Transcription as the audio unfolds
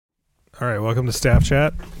All right, welcome to Staff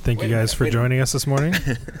Chat. Thank you guys for joining us this morning,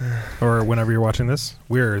 or whenever you're watching this.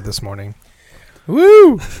 We're this morning.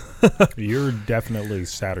 Woo! You're definitely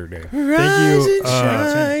Saturday.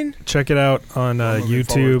 Thank you. Check it out on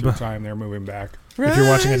YouTube. Time they're moving back. If you're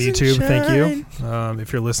watching on YouTube, thank you.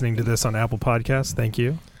 If you're listening to this on Apple Podcasts, thank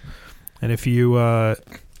you. And if you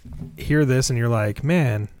hear this and you're like,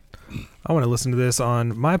 man, I want to listen to this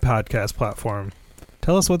on my podcast platform,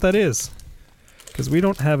 tell us what that is. Because we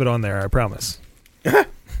don't have it on there, I promise.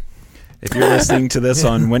 If you're listening to this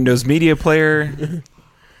on Windows Media Player,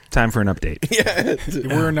 time for an update. Yeah.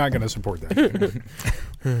 We're not going to support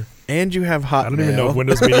that. And you have Hotmail. I don't even know if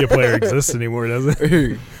Windows Media Player exists anymore, does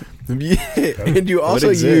it? Yeah. And you also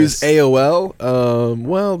use AOL.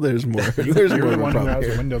 Well, there's more. There's You're more the one who has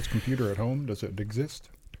here. a Windows computer at home. Does it exist?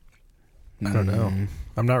 I don't know.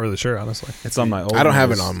 I'm not really sure, honestly. It's on my old I don't have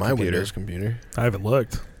it Windows on my computer. Windows computer. I haven't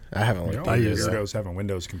looked. I haven't looked. I use it. Windows having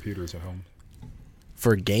Windows computers at home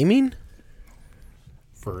For gaming?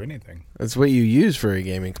 for anything. That's what you use for a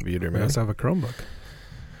gaming computer, I man. also have a Chromebook.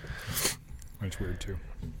 It's weird too.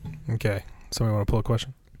 Okay. Somebody want to pull a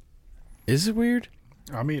question? Is it weird?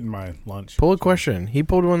 I'm eating my lunch. Pull a question. He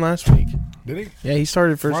pulled one last week. Did he? Yeah, he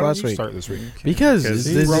started first Why did last you week. start this week? Because Because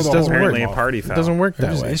this he wrote just the doesn't whole work. Apparently a off. party It foul. doesn't work that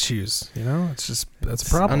There's way. issues, you know? That's a It's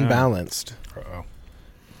problem. unbalanced.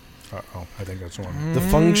 Uh-oh. I think that's one. The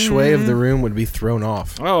feng shui of the room would be thrown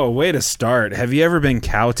off. Oh, way to start. Have you ever been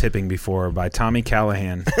cow tipping before by Tommy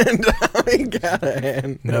Callahan?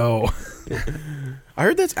 No. I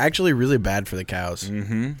heard that's actually really bad for the cows.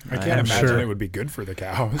 Mm-hmm. I can't I'm imagine sure. it would be good for the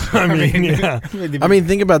cows. I mean, yeah. I mean,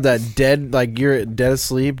 think about that. Dead, like you're dead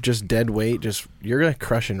asleep, just dead weight. Just you're gonna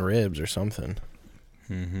crushing ribs or something.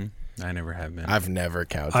 Mm-hmm. I never have been. I've never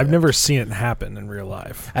cow. I've never seen it happen in real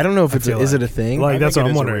life. I don't know if I it's feel is like- it a thing? like, I that's think what it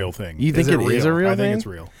I'm is wondering. a real thing. You think it is a real I thing? think it's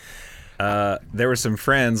real. There were some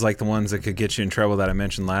friends, like the ones that could get you in trouble that I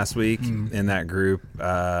mentioned last week in that group,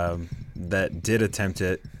 that did attempt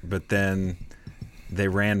it, but then they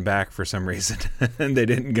ran back for some reason and they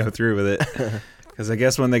didn't go through with it. Because I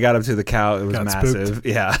guess when they got up to the cow, it was Got massive. spooked.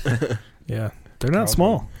 Yeah. Yeah. They're not Cows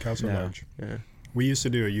small. Cows are Yeah. large. Yeah. We used to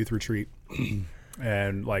do a youth retreat,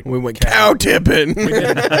 and like We went cow tipping. We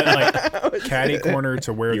did like caddy corner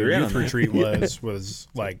to where You the were in youth on that. retreat was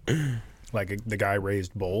like the guy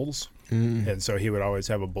raised bulls, and so he would always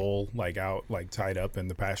have a bull like out like tied up in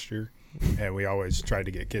the pasture, and we always tried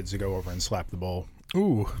to get kids to go over and slap the bull.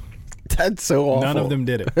 Ooh. That's so awful. None of them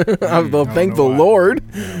did it. Well, I thank don't the know why. Lord.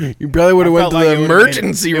 You probably would have went to Felt like it the would've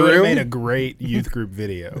emergency made it would've made a room. great youth group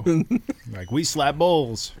video. Like we slap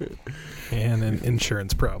bulls. And an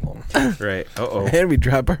insurance problem. Right. Uh-oh. And we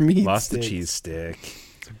drop our meat. Lost the sticks. cheese stick.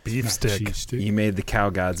 Beef Not stick. cheese stick. You made the cow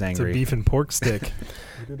gods It's a angry. beef and pork stick.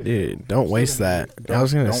 Dude, don't waste that. I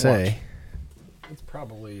was gonna don't say, It's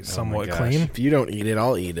probably somewhat gosh. clean. if you don't eat it,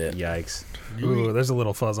 I'll eat it. Yikes. Ooh, there's a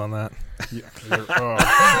little fuzz on that. Yeah, there's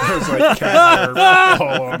like cat hair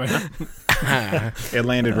all on it. It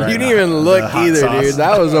landed right You didn't on even the look hot either, sauce. dude.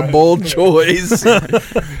 That was a bold choice.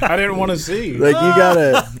 I didn't want to see. Like you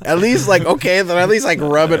gotta at least like okay, then at least like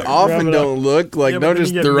rub it off Rub and it don't look like Yeah, but don't then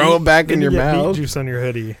just you get throw meat- it back then in you your get meat mouth. juice on your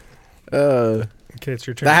hoodie. Okay, it's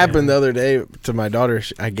your turn. That happened the other day to my daughter.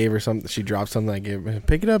 I gave her something. She dropped something. I gave her,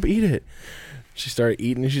 pick it up, eat it. She started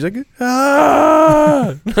eating, and she's like,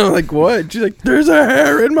 ah! I'm like, what? She's like, there's a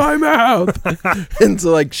hair in my mouth. And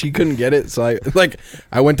so, like, she couldn't get it. So,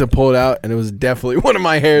 I went to pull it out, and it was definitely one of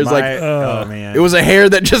my hairs. Oh, man. It was a hair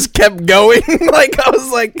that just kept going. Like, I was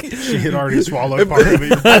like, She had already swallowed part of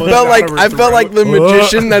it. I felt like the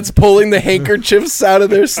magician that's pulling the handkerchiefs out of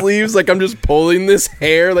their sleeves. Like, I'm just pulling this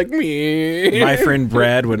hair, like me. My friend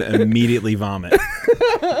Brad would immediately vomit.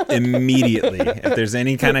 Immediately. If there's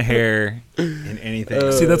any kind of hair in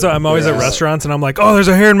anything. See, that's why I'm always at Yeah. restaurants and I'm like, oh, there's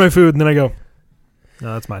a hair in my food. And then I go,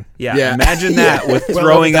 no, that's mine. Yeah, imagine that with Well,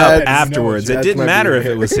 throwing that's- up afterwards. no, It that's didn't my matter if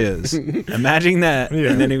beer. it was his. Imagine that.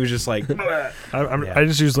 Yeah. And then he was just like, I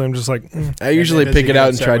just usually, I'm just like, I usually pick it out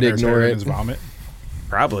and try to ignore it. Vomit.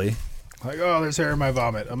 probably. Like, oh, there's hair in my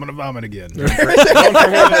vomit. I'm gonna vomit again.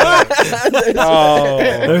 Oh,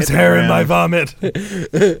 there's hair in my vomit.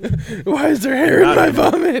 Why is there hair in my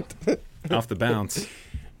vomit? off the bounce.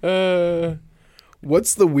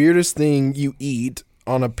 What's the weirdest thing you eat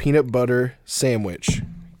on a peanut butter sandwich?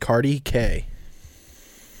 Cardi K.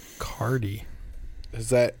 Cardi. Is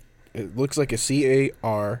that? It looks like a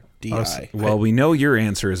CARDI. Well, we know your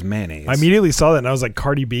answer is mayonnaise. I immediately saw that and I was like,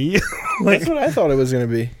 Cardi B? That's what I thought it was gonna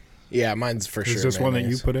be. Yeah, mine's for sure. Is this one that you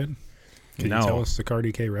mayonnaise. put in? Can No. you tell us the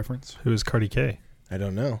Cardi K reference? Who is Cardi K? I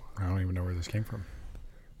don't know. I don't even know where this came from.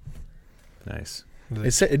 Nice.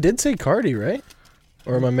 It did say Cardi, right?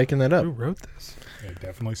 Or am I making that up? Who wrote this? It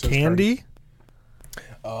definitely says Candy?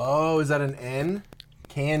 Oh, is that an N?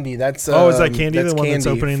 Candy. That's Oh, is that Candy the one that's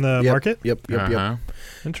opening the Yep, market? Yep. Uh-huh.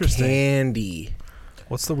 Interesting. Candy.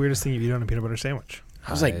 What's the weirdest thing you've eaten on a peanut butter sandwich?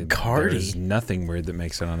 I was like, Cardi. There's nothing weird that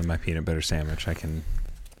makes it onto my peanut butter sandwich. I can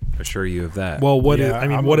assure you of that. Well, what is? Yeah, I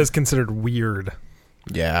mean, I'm what a- is considered weird?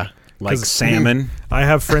 Yeah. like 'cause- salmon. I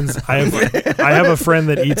have friends. I have a friend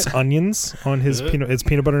that eats onions on his peanut. It's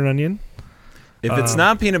peanut butter and onion. If it's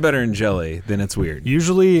not peanut butter and jelly, then it's weird.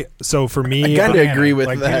 Usually, so for me, I kinda Banana, agree with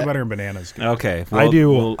like that. peanut butter and bananas. Okay. I well, do.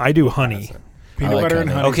 we'll- I do honey. Peanut like butter and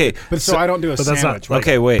honey. honey. Okay, But so I don't do a but that's sandwich. not-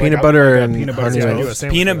 Okay, wait. Peanut I butter would like a and peanut butter honey sandwich. toast.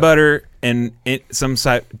 Sandwich peanut for that. butter and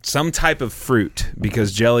some type of fruit,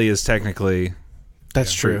 because jelly is technically.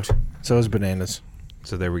 That's true. fruit. So is bananas.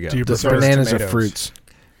 So there we go. Do you The So is bananas are tomatoes. fruits.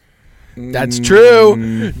 Mm, That's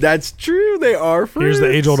true. That's true. They are fruits. Here's the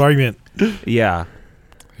age-old argument. Yeah.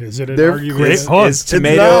 Is it an They're argument? great. Hold on. Is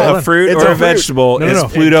tomato not. a fruit It's or a a fruit. vegetable? No, no, is no.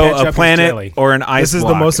 Pluto And ketchup a is planet jelly. or an ice This is the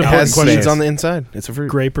block? most It important has question. seeds on the inside. It's a fruit.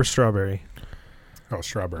 Grape or strawberry? Oh,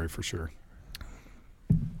 strawberry for sure.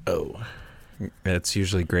 Oh. It's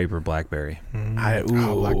usually grape or blackberry. Ooh,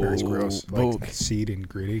 Blackberry's gross. But Like seed and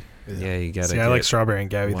gritty. Yeah, you got to See, I like strawberry, and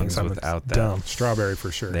Gabby ones thinks I'm without that. dumb. Strawberry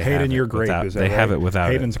for sure. They Hayden, have it your grape. without- Is that they have right? it without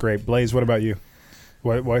it. Hayden's grape. Blaze, what about you?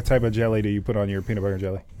 What type of jelly do you put on your peanut butter and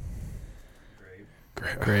jelly?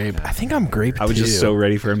 grape. I think I'm grape I was too. just so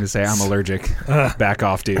ready for him to say I'm allergic. Back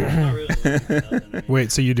off, dude.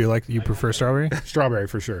 Wait, so you prefer strawberry? Strawberry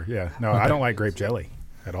for sure. Yeah. No, I don't like grape jelly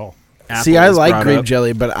at all. See, Apple I was like brought grape up.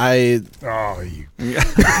 jelly, but I Oh, you.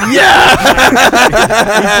 yeah.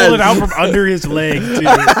 He pulled it out from under his leg, too.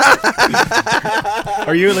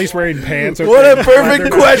 Are you at least wearing pants? What a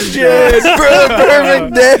perfect question for the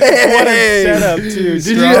perfect day. What a setup, too.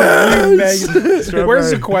 Yes.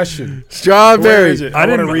 Where's the question? Strawberry. Where is it? I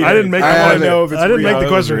wanna didn't- read I it. didn't make I the want question. to know if it's I didn't real. make the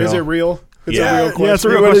question Is it real. real? It's Yeah. a real Yeah, it's question.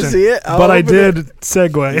 a real You wanna question. see it? I'll But I open it. did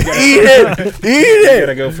segue. Eat it. Eat I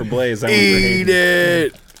gotta it. go for Blaze. I went for Eat Hayden.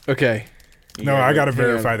 it. Okay. No, I got to Hang on.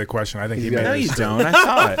 verify the question. I think He's you got made No, it. you don't. I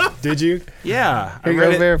saw it. Did you? Yeah. I Here you read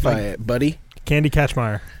go. it. Verify it, buddy. Candy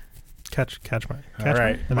Catchmeyer. Catchmeyer. All right,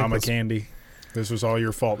 I think Mama that's- Candy. This was all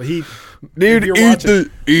your fault. Dude, If you're eat watching-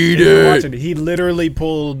 eat if you're it. watching, he literally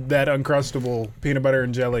pulled that Uncrustable peanut butter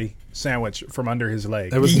and jelly sandwich from under his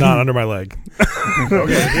leg. It was not under my leg.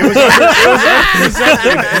 Okay, it was under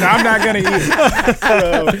something, and I'm not gonna eat it.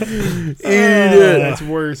 So, Eat it. That's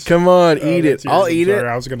worse. Come on, Oh, eat that's it. I'll yours. I'm eat sorry, it.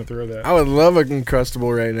 I was gonna throw that. I would love a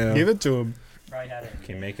Uncrustable right now. Give it to him.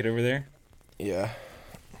 Can you make it over there? Yeah.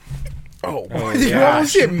 Oh, You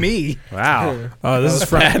almost hit me. Wow. This is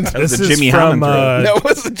from That was this a is Jimmy from Hammond that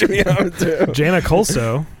was a Jimmy Hamilton. Jana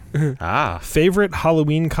Colso. Ah. Favorite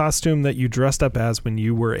Halloween costume that you dressed up as when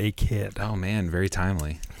you were a kid? Oh man, very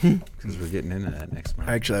timely. Because we're getting into that next month.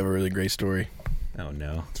 I actually have a really great story. Oh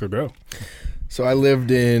no. So go. So I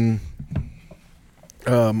lived in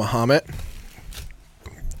Mahomet,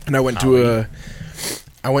 and I went to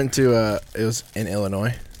it was in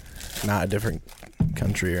Illinois, not a different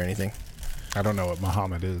country or anything. I don't know what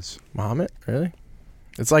Muhammad is. Mahomet, really?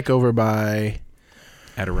 It's like over by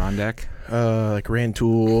Adirondack. like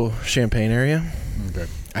Rantoul, Champaign area. Okay.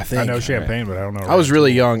 I think. I know Champagne, but I don't know. I was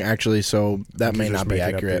really young actually, so that You may just not be making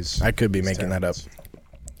up accurate. these- I could be these making that up. towns.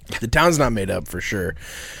 The town's not made up for sure.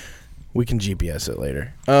 We can GPS it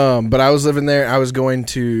later. But I was living there. I was going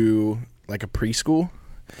to like a preschool,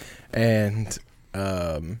 and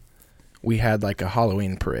we had like a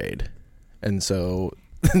Halloween parade, and so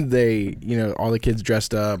they, all the kids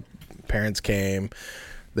dressed up. Parents came,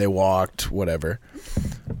 they walked, whatever.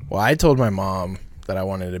 Well, I told my mom that I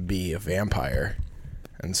wanted to be a vampire.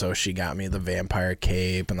 And so she got me the vampire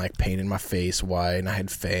cape and like painted my face white, and I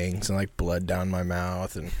had fangs and like blood down my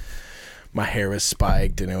mouth, and my hair was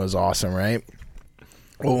spiked, and it was awesome, right?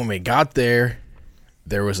 Well, when we got there,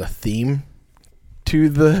 there was a theme to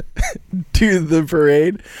the to the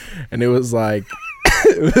parade, and it was like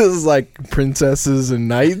princesses and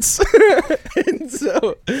knights. And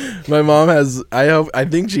so my mom I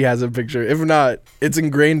think she has a picture. If not, it's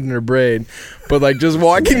ingrained in her brain. But like just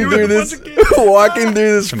walking through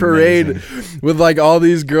this parade with like all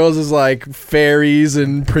these girls as like fairies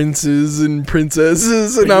and princes and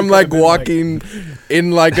princesses, and I'm like walking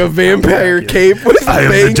in like a vampire cape with I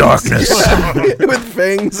am the darkness. with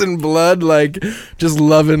fangs and blood, like just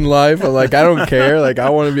loving life. I'm like, I don't care. Like I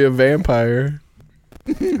want to be a vampire.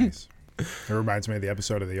 Nice. It reminds me of the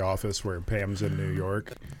episode of The Office where Pam's in New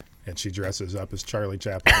York and she dresses up as Charlie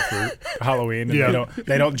Chaplin for Halloween, and Yeah.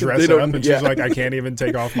 they don't dress They don't- up, and yeah. she's like, I can't even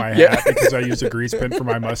take off my hat Yeah. because I use a grease pen for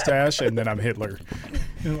my mustache, and then I'm Hitler.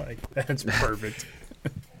 You're like, that's perfect.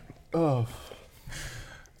 Oh.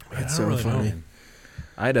 It's I so don't really funny. know.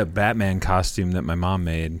 I had a Batman costume that my mom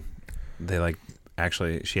made. They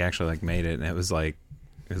she actually made it, and it was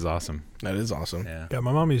awesome. That is awesome. Yeah. Yeah,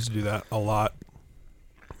 my mom used to do that a lot.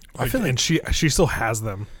 I feel like- and she still has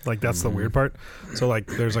them. Like that's the weird part. So like,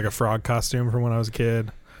 there's like a frog costume from when I was a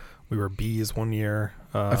kid. We were bees one year.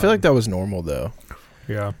 I feel like that was normal though.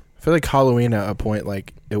 Yeah. I feel like Halloween at a point,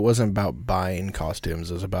 like, it wasn't about buying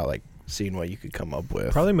costumes. It was about, like, seeing what you could come up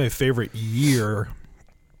with. Probably my favorite year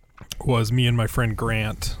was me and my friend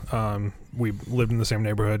Grant. We lived in the same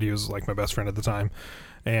neighborhood. He was like my best friend at the time.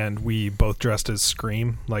 And we both dressed as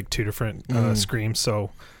Scream, like two different Screams.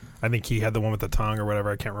 So I think he had the one with the tongue or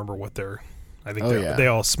whatever. I can't remember what they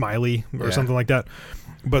all smiley or something like that.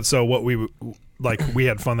 But so what we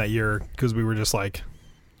had fun that year because we were just like,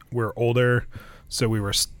 we're older. So we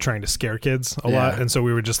were trying to scare kids a lot. And so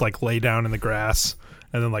we would just like lay down in the grass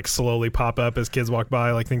and then like slowly pop up as kids walk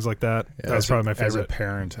by, like things like that. Yeah. That was probably my As a favorite.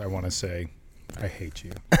 parent, I want to say, I hate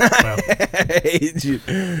you. Well, I hate you.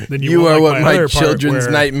 then You won't are like what my other part children's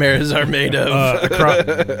where, nightmares are made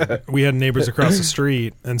of. we had neighbors across the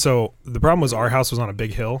street. And so the problem was our house was on a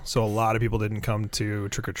big hill. So a lot of people didn't come to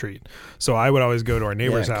trick or treat. So I would always go to our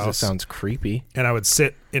neighbor's 'cause It house sounds creepy. and I would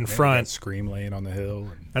sit in front. Scream laying on the hill.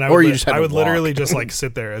 And I Or would, you just had I to would walk. literally just like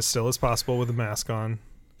sit there as still as possible with a mask on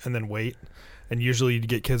and then wait. And usually you'd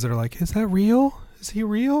get kids that are like, is that real? Is he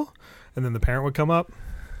real? And then the parent would come up.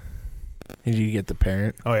 Did you get the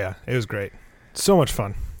parent? Oh yeah, it was great. So much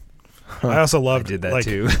fun. I also loved did that like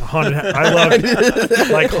too. I loved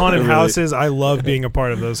like haunted Really? houses. I love being a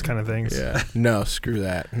part of those kind of things. Yeah. No, screw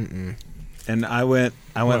that. Mm-mm. And I went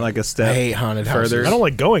like a I step hate haunted further. houses. I don't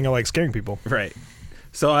like going. I like scaring people. Right.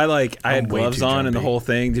 So I had way gloves too on and the jumpy. whole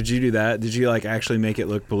thing. Did you do that? Did you like actually make it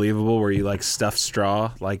look believable where you like stuffed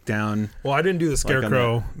straw like down? Well, I didn't do the on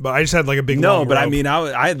scarecrow, but I just had like a big No, long but I rope. mean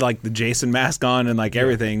I had like the Jason mask on and like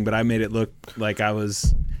everything, but I made it look like I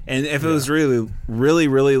was. And if it was really, really,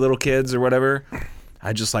 really little kids or whatever,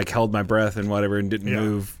 I just like held my breath and whatever and didn't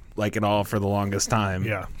move like at all for the longest time.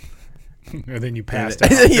 Yeah. And then you passed out.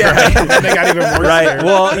 Yeah. They got even worse. Right. there.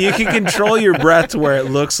 Well, you can control your breath to where it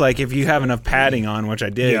looks like if you have enough padding on, which I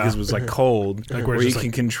did Yeah. because it was like cold, Like where where it's you just, can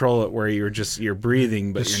like- control it where you're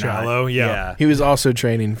breathing, but Just you're shallow, not. yeah. He was also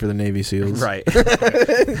training for the Navy SEAls. Right.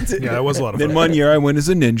 Yeah, that was a lot of fun. Then one year I went as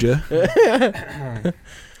a ninja.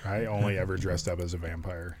 I only ever dressed up as a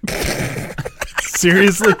vampire.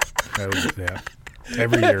 Seriously? That was, yeah.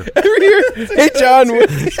 Every year. Every year. Hey, John, what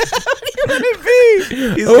do you want to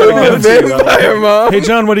be? He's Oh, gonna a go to, vampire, Mom. Hey,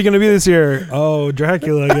 John, what are you going to be this year? Oh,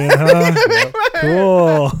 Dracula again, huh?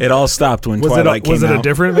 Cool. It all stopped when Was Twilight came it out. a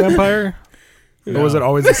different vampire? Or was it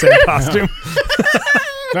always the same costume?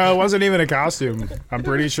 No, it wasn't even a costume. I'm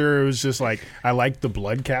pretty sure it was just like I liked the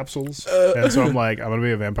blood capsules, and so I'm like, I'm gonna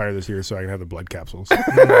be a vampire this year so I can have the blood capsules. And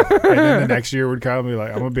then the next year would come and be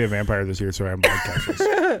like, I'm gonna be a vampire this year so I have blood capsules.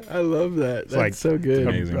 I love that. That's like- so good.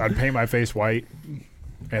 Amazing. I'd paint my face white,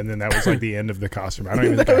 and then that was like the end of the costume. I don't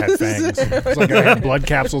even think I had fangs. It's like I had blood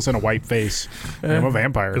capsules and a white face. And I'm a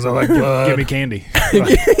vampire. 'Cause I like blood. Give me candy.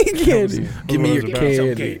 Candy. Give me your What it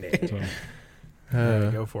was candy.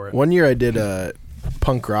 So, Go for it. One year I did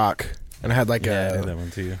punk rock, and I had like Yeah, I did a that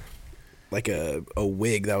one too. like a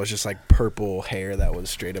wig that was just like purple hair that was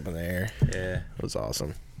straight up in the air. Yeah. It was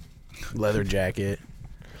awesome. Leather jacket.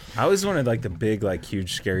 I always wanted like the big, like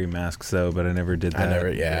huge, scary masks though, but I never did I that.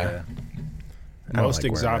 never- yeah. I don't most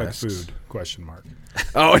like wearing exotic masks. food? Question mark.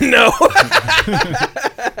 Oh no!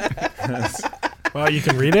 Well, you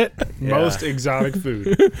can read it. Yeah. Most exotic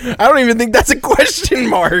food. I don't even think that's a question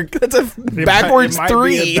mark. That's a backwards It might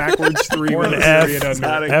three. Be a backwards three. Or with an a F. period under it.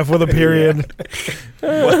 Exotic. F with a period.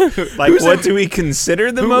 Like, what do we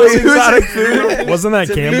consider the most who's exotic it? food? Wasn't that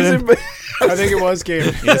Camden? I think it was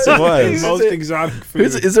Camden. Yes, it was. Most exotic food.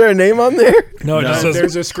 Is there a name on there? No, it No. just says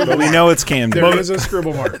There's a scribble But we mark. know it's Camden. There is a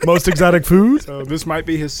scribble mark. most exotic food. So this might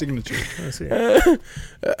be his signature. Let's see.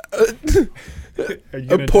 Are you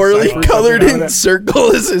A gonna poorly decipher colored something out in of that?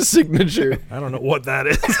 circle is his signature. I don't know what that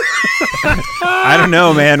is. I don't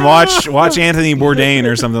know, man. Watch Anthony Bourdain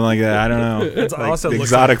or something like that. I don't know. It's Like also the looks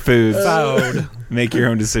exotic foods. Faud. Make your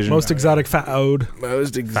own decision. Most exotic food.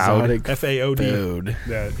 Most exotic Faud. food.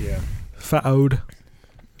 That, yeah. Foud.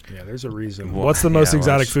 Yeah, there's a reason. Well, What's the most yeah,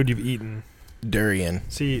 exotic watch. food you've eaten? Durian.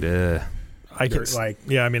 See, Ugh. I can Like,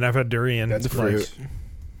 yeah. I mean, I've had durian. that's The fruit. fruit.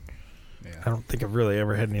 I don't think I've really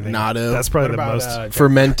ever had anything. Natto. That's probably What the about most.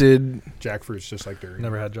 Fermented. jackfruit's just like durian.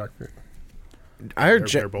 Never had jackfruit. I heard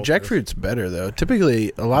They're both jackfruit's better though.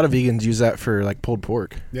 Typically, a lot of vegans use that for like pulled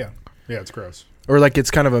pork. Yeah. Yeah, it's gross. Or like it's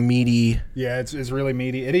kind of a meaty, Yeah, it's really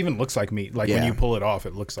meaty. It even looks like meat. Like when Yeah. you pull it off,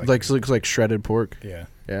 it looks like looks like shredded pork. yeah,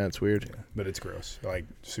 Yeah, it's weird. yeah, but it's gross. Like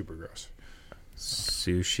super gross.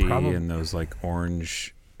 Sushi and those like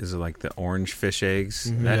orange. Is it like the orange fish eggs?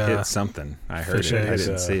 Mhm. That Yeah. hit something. I heard Fish it. I eggs,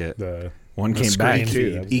 didn't see it. The One the came back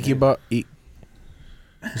screen too. feed. Ikiba.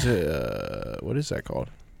 Is it, what is that called?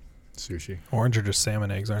 Sushi. Orange are just salmon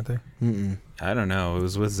eggs, aren't they? Mm-mm. I don't know. It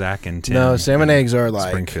was with Zach and Tim. No, salmon in eggs are like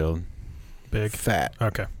Springfield. Big. fat.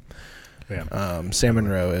 Okay. Yeah. Salmon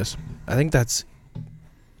roe is. I think that's.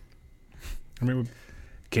 I mean,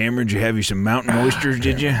 Cameron, did you have you some mountain oysters?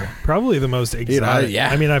 Did you? Probably the most exotic. yeah.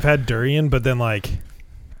 I mean, I've had durian, but then like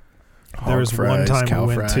there was hog one fries, time cow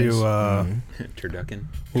we went fries. to Mhm. Turducken.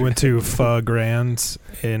 we went to Pho Grand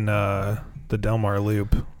in the Del Mar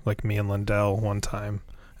Loop, like me and Lindell one time,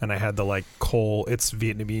 and I had the like cold. It's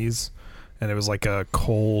Vietnamese, and it was like a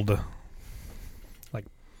cold, like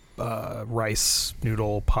rice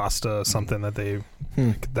noodle pasta something that they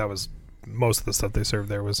that was most of the stuff they served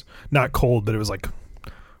there was not cold, but it was like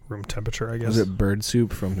room temperature, I guess. Was it bird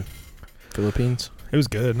soup from Philippines? It was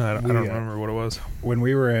good. I don't We, remember what it was. when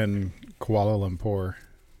we were in Kuala Lumpur,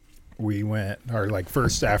 we went our like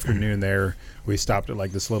first afternoon there. We stopped at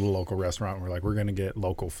like this little local restaurant. And we're like, we're gonna get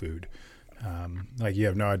local food. Like you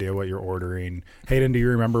have no idea what you're ordering. Hayden, do you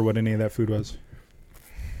remember what any of that food was?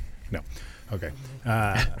 No. Okay.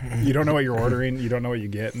 You don't know what you're ordering. You don't know what you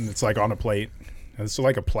get, and it's like on a plate. And it's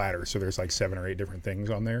like a platter. So there's like 7 or 8 different things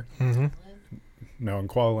on there. Mm-hmm. No, in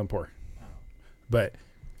Kuala Lumpur. But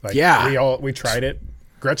like Yeah. we tried it.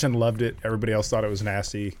 Gretchen loved it. Everybody else thought it was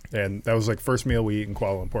nasty. And that was like first meal we eat in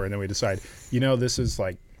Kuala Lumpur. And then we decided, this is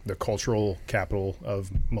like the cultural capital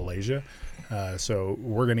of Malaysia. So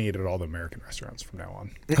we're going to eat at all the American restaurants from now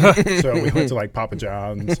on. So we went to like Papa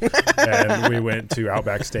John's and we went to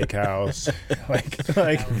Outback Steakhouse.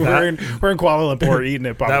 We're in Kuala Lumpur eating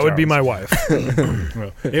at Papa That would be John's. my wife.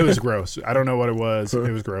 Well, it was gross. I don't know what it was.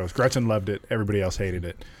 It was gross. Gretchen loved it. Everybody else hated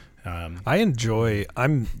it.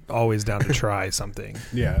 I'm always down to try something,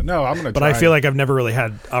 Yeah, no, I'm gonna. but try. I feel like I've never really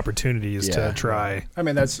had opportunities Yeah. to try. I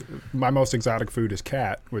mean, that's my most exotic food is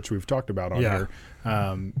cat, which we've talked about on Yeah.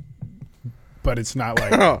 here. But it's not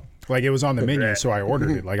like it was on the menu, so I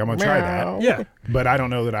ordered it. Like I'm gonna try that. Yeah. But I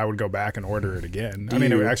don't know that I would go back and order it again. Do I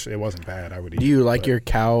mean, you- it wasn't bad. I would eat. Do you it, like but- your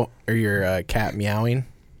cow or your cat meowing,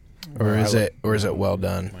 or Well, is I it well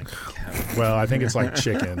done? Well, I think it's like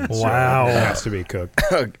chicken. so Wow. it has to be cooked.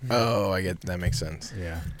 Oh, I get that makes sense.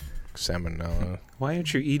 Yeah. Salmonella. Why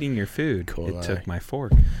aren't you eating your food? Cool It took my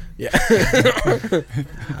fork. Yeah.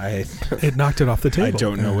 It knocked it off the table. I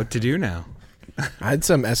don't know what to do now. I had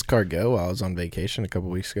some escargot while I was on vacation a couple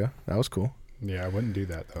weeks ago. That was cool. Yeah, I wouldn't do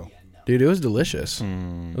that though. Dude, it was delicious.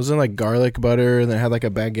 It was in like garlic butter, and then it had like a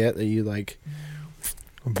baguette that you like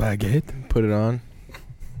Baguette. put it on.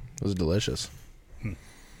 It was delicious.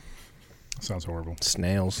 Sounds horrible.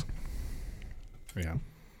 Snails. Yeah.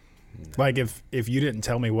 Like if you didn't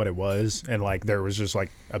tell me what it was and like there was just like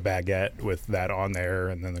a baguette with that on there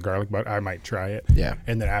and then the garlic butter, I might try it. Yeah.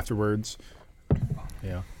 And then afterwards,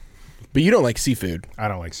 yeah, But you don't like seafood. I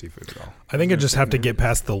don't like seafood at all. I think I just have to get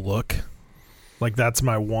past the look. Like that's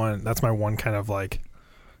my one kind of like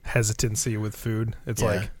hesitancy with food. It's Yeah.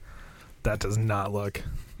 like that does not look.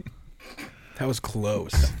 That was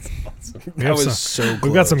close. We That have was some- so close.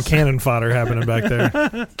 We've got some cannon fodder happening back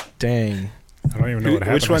there. Dang. I don't even know what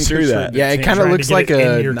happened. Which one threw that? Yeah, it kind of Trying to looks get like it in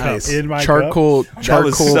a your nice. cup. In my charcoal was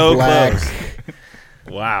charcoal so black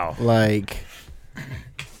Wow. like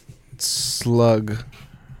slug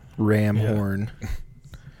ram Yeah. horn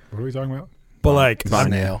What are we talking about? But like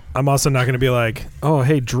snail. I'm also not going to be like, oh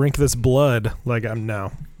hey, drink this blood. Like I'm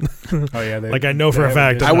no. Oh yeah, Like, I know for a have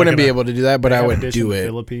fact dish- I not wouldn't be gonna- able to do that, but they I have a would dish do in the it.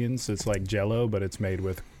 Philippines, it's like Jello, but it's made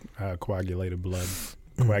with coagulated blood.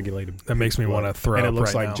 Coagulated. That makes me blood. want to throw And it up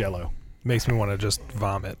looks right like now. Jello. Makes me want to just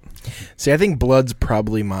vomit. See, I think blood's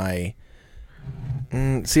probably my.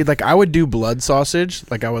 See, like I would do blood sausage.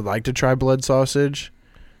 Like I would like to try blood sausage,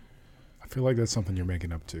 I feel like that's something you're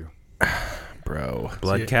making up to. bro.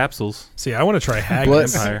 Blood See- capsules. See, I want to try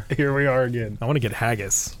haggis. Empire. Here we are again. I want to get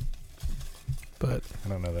haggis. But I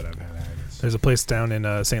don't know that I've had haggis. there's a place down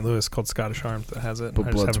in St. Louis called Scottish Arms that has it. But I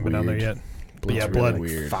just blood's haven't been down there weird. yet. Blood's yeah, really blood.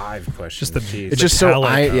 weird. 5 questions. Just the- Jeez. It's the just so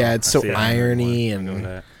talent, yeah, though. it's I so see it. irony I'll go with and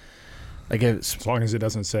that. like it's As long as it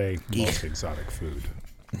doesn't say most exotic food.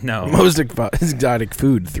 No. most exotic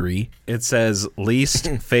food. 3. It says least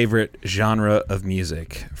favorite genre of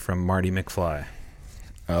music from Marty McFly.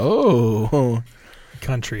 Oh,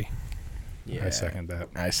 Country. yeah. I second that.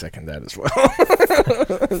 I second that as well.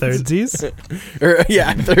 Thirdsies? Or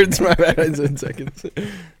yeah, thirds. My bad. I said seconds.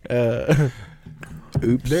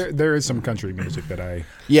 Oops. There is some country music that I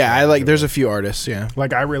I like. There's a few artists. Yeah.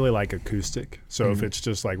 like. I really like acoustic. So if it's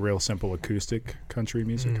just like real simple acoustic country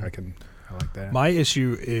music, I like that. My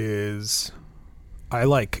issue is I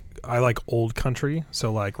like old country,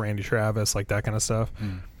 so like Randy Travis, like that kind of stuff.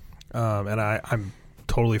 And I'm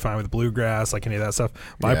totally fine with bluegrass, like any of that stuff.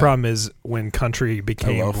 My problem is when country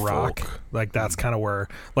became rock. folk. Like that's kind of where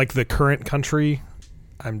like the current country,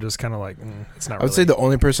 I'm just kind of like it's not. I would say the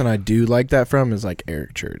only person I do like that from is like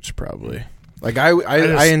Eric Church, probably. Like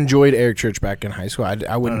I enjoyed Eric Church back in high school.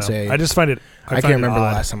 I wouldn't say. I just find it. I can't remember the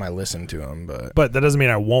last time I listened to him, but that doesn't mean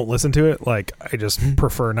I won't listen to it. Like I just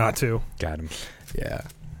prefer not to. Got him. yeah.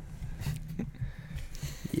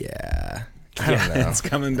 Yeah. I don't know. It's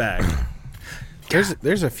coming back.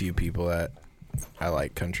 There's a few people that I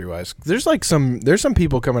like country wise. There's some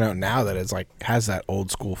people coming out now that is like has that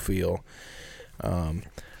old school feel.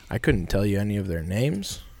 I couldn't tell you any of their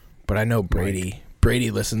names, but I know Brady.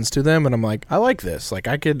 Brady listens to them, and I'm like, I like this. Like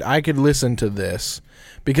I could listen to this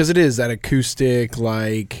because it is that acoustic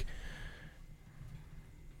like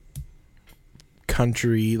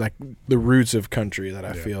country, like the roots of country that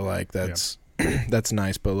I feel like that's that's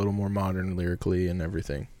nice, but a little more modern lyrically and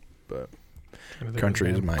everything. But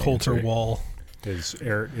country is my Coulter answer. Wall. Is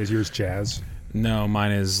yours jazz? No,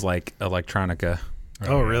 mine is like electronica.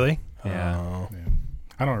 Oh really? Yeah. Oh. Yeah.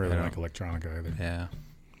 I don't really like electronica either. Yeah.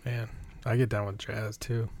 Man, I get down with jazz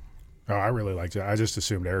too. Oh, I really like jazz. I just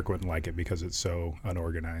assumed Eric wouldn't like it because it's so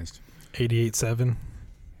unorganized. 88.7.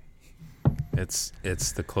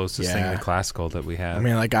 It's the closest thing to classical that we have. I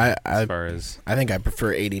mean, like as far as I think I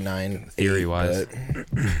prefer 89 theory wise. but-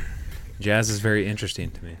 Jazz is very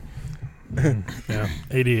interesting to me. Yeah,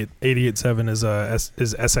 88.7 is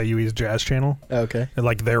SIUE's jazz channel, Okay. and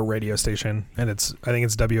like their radio station, and I think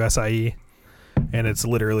it's WSIE, and it's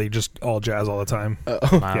literally just all jazz all the time.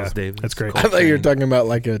 Miles Davis. that's great. I thought you were talking about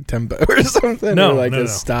like a tempo or something, No, or like no, a no.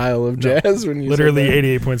 style of jazz. When you Literally said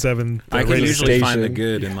 88.7. I can radio usually find the station.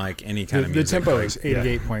 good in like any kind The of music. tempo like, is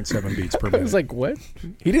 88.7 beats per that. I minute. was like, what?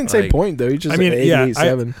 He didn't say Like- point though. He just I said mean, yeah,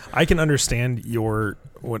 88.7. I can understand your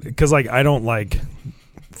because like I don't like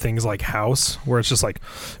things like house where it's just like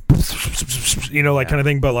kind of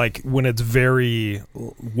thing, but like when it's very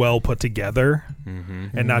well put together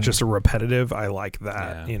and not just a repetitive, I like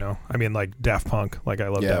that. Yeah. I mean, like Daft Punk, like I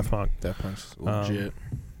love Yeah. Daft Punk. That punk's legit.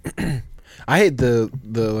 I hate the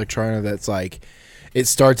electronica that's like it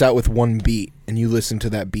starts out with one beat and you listen to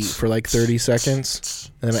that beat for like 30 seconds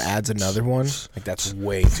and then it adds another one. Like that's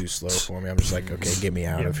way too slow for me. I'm just like, okay, get me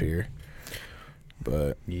out of here.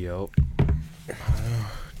 But Yup.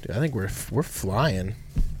 dude, I think we're flying.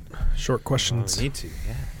 Short questions. Need to.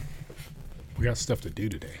 Yeah. We got stuff to do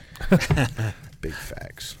today. Big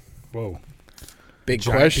facts. Whoa. Big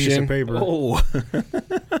Giant piece question. of paper. Oh.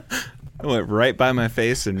 It went right by my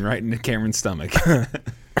face and right into Cameron's stomach.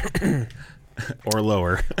 Or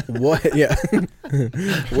lower. What? Yeah.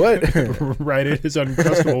 What? Right in his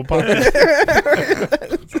uncrustable pocket.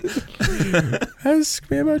 Ask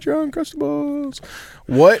me about your Uncrustables.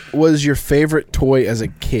 What was your favorite toy as a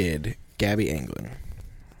kid, Gabby Anglin?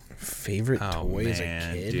 Favorite toy as a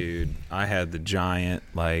kid? Dude. I had the giant,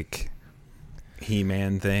 like,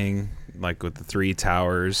 He-Man thing, like with the 3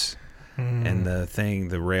 towers and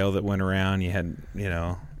the rail that went around. You had,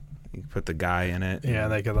 you put the guy in it. Yeah,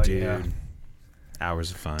 they could like Dude.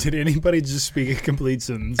 Hours of fun. Did anybody just speak a complete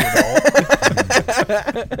sentence at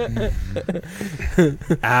all?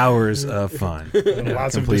 Hours of fun.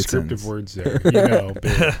 Lots of Complete descriptive sentence. words there.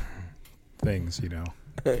 Big things,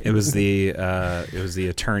 It was the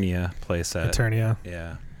Eternia playset. Eternia.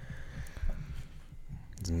 Yeah.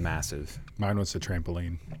 It's massive. Mine was the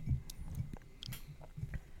trampoline.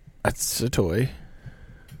 That's a toy.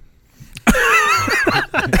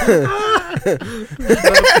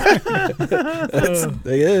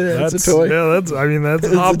 That's a toy. Yeah, that's. I mean, that's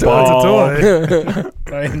It's a a toy.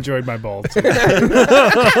 I enjoyed my ball too.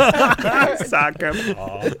 Soccer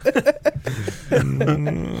ball.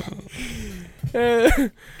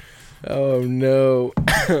 Oh no!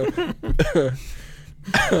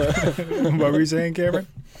 What were you saying, Cameron?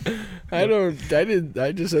 I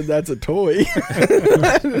just said that's a toy.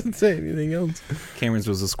 I didn't say anything else. Cameron's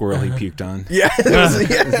was a squirrel he puked on. Yeah.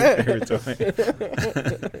 Favorite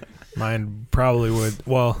toy. Mine probably would.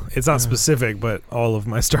 Well, it's not specific, but all of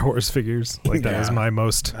my Star Wars figures. Like that was Yeah. my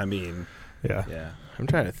most. I mean, Yeah. yeah. I'm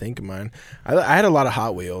trying to think of mine. I had a lot of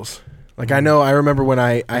Hot Wheels. Like I remember when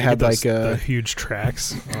I had Those- like the huge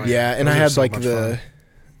tracks. yeah, and Those I are had so like much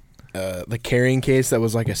the carrying case that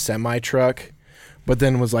was like a semi truck, but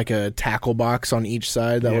then was like a tackle box on each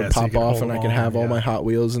side that Yeah, would so you pop could off, hold and I them could all, have all yeah. my Hot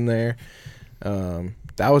Wheels in there.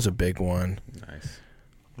 That was a big one. Nice.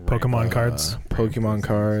 Pokemon cards. Pokemon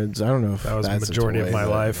cards. I don't know if That was the that's a majority of toy, my but-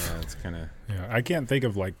 life. It's kind of. Yeah, I can't think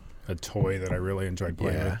of like a toy that I really enjoyed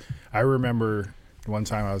playing Yeah. with. I remember one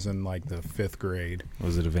time I was in like the 5th grade.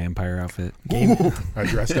 Was it a vampire outfit? I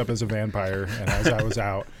dressed up as a vampire, and as I was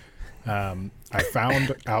out, I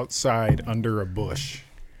found outside under a bush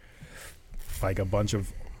like a bunch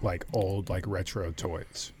of like old like retro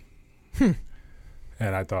toys.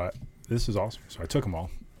 And I thought, this is awesome. So I took them all.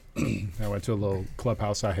 I went to a little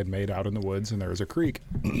clubhouse I had made out in the woods, and there was a creek.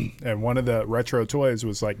 And one of the retro toys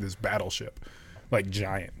was like this battleship, like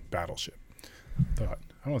giant battleship. Thought,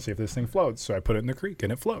 I want to see if this thing floats. So I put it in the creek,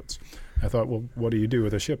 and it floats. I thought, well, what do you do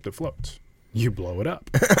with a ship that floats? You blow it up.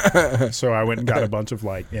 So I went and got a bunch of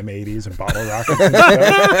like M80s and bottle rockets and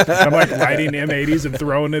stuff. And I'm like lighting M80s and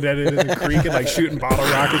throwing it at it in the creek and like shooting bottle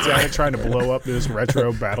rockets at it, trying to blow up this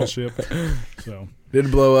retro battleship. So Did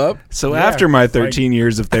it blow up? So Yeah, after my 13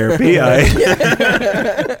 years of therapy, I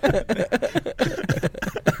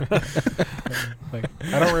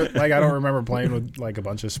like I don't remember playing with like a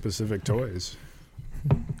bunch of specific toys,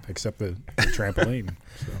 except the trampoline.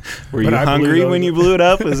 So. were But you I blew hungry those- when you blew it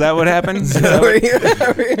up? Is that what happened?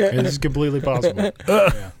 It's completely possible.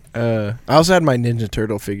 Yeah. I also had my Ninja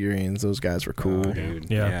Turtle figurines. Those guys were cool. Dude,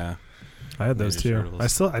 Yeah. yeah. I had those Ninja too.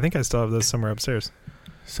 Turtles. I think I still have those somewhere upstairs.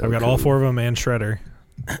 So I've got all 4 of them and Shredder.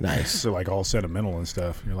 Nice. So like all sentimental and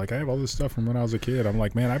stuff. You're like, I have all this stuff from when I was a kid. I'm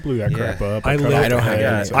like, man, I blew that Yeah. crap up. I cut lit- off I don't the have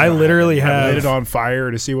heads. any. I literally I lit have. it on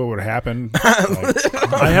fire to see what would happen.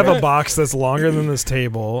 Like, I have a box that's longer than this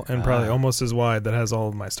table and probably Ah. almost as wide that has all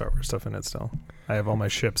of my Star Wars stuff in it still. I have all my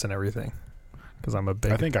ships and everything because I'm a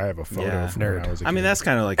big. I think I have a photo Yeah. from when Nerd. I was a kid. I mean, that's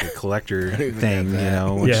kind of like a collector even thing, have you that.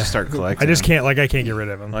 know, once Yeah. you start collecting. I just them. can't get rid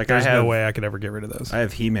of them. Like, There's I have- no way I could ever get rid of those. I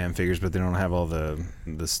have He-Man figures, but they don't have all the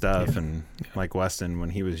stuff. And like Weston, when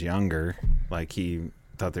he was younger, like he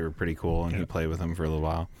thought they were pretty cool, and he played with them for a little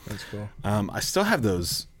while. That's cool. I still have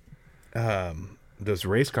those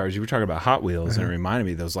race cars. You were talking about Hot Wheels, and it reminded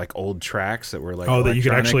me of those like old tracks that were like Oh, that you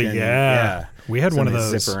could electronic actually, and, yeah. We had So one of they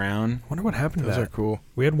those. zip around. Wonder what happened to Those that. are cool.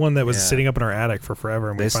 We had one that was Yeah. sitting up in our attic for forever,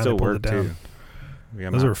 and we They finally still pulled work it down. too. We got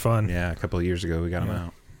 'em Those out. were fun. Yeah, a couple of years ago we got them Yeah.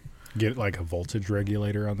 out. get like a voltage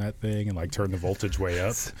regulator on that thing and like turn the voltage way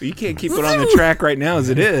up. You can't keep it on the track right now as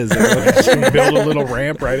it is. Build a little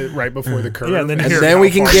ramp right before the curve. Yeah, and then And Here, then how we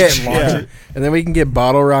can far you get launch it. and then we can get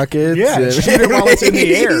bottle rockets. Yeah, and- shoot it while it's in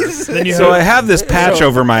the air. Then you So have, I have this patch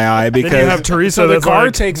over my eye then you because have Teresa. So the that's car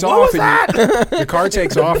like, takes "What off, was and the car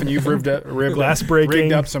takes off, and you've rigged Glass breaking.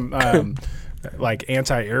 rigged up some like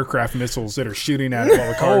anti-aircraft missiles that are shooting at it while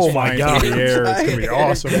the car's Oh my flying through the air. It's gonna be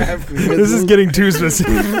awesome. This is getting too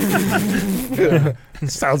specific.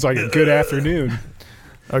 Sounds like a good afternoon.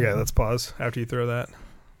 Okay, let's pause after you throw that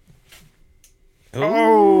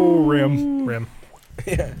Oh, rim! rim.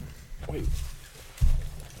 Yeah.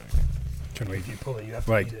 Can we? If you pull it, you have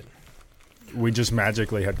to Like- eat it. We just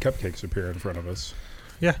magically had cupcakes appear in front of us.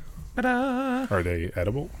 Yeah. Ta-da. Are they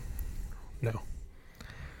edible? No.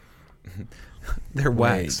 They're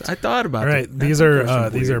wax. Wait. I thought about All right, that. these That are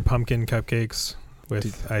person's these weird. are pumpkin cupcakes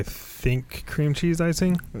with I think cream cheese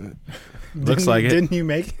icing. Looks like it. Didn't you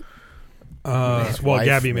make it? His Well, wife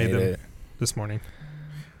Gabby made them it. this morning.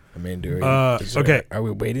 I mean, do we? Okay. Are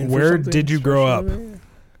we waiting? for Where something did you grow up? special?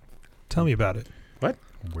 Tell me about it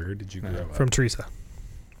Where did you grow up? from Teresa.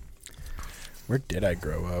 Where did I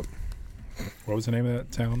grow up? What was the name of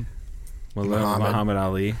that town? Muhammad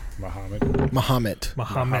Ali. Muhammad.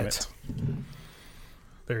 Muhammad.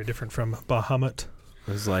 Very different from Bahamut.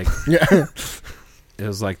 It was like Yeah. it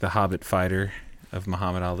was like the Hobbit fighter of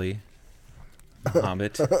Muhammad Ali.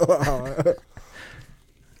 Muhammad.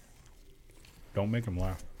 Don't make him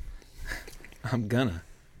laugh. I'm gonna.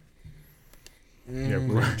 You have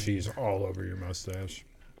cream cheese all over your mustache.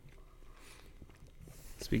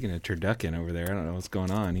 Speaking of turducken over there, I don't know what's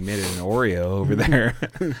going on. He made it an Oreo over there.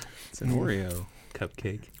 It's an Oreo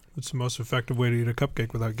cupcake. It's the most effective way to eat a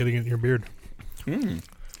cupcake without getting it in your beard. Mm.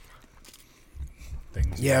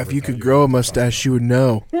 Things Yeah, never if you thought could would grow a find. mustache, you would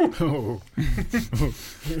know. Oh.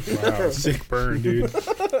 Wow, sick burn, dude. Yeah,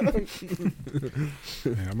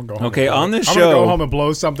 I'm gonna go home Okay, and on this I'm gonna go show- home and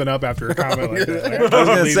blow something up after a comment like that. Like, I was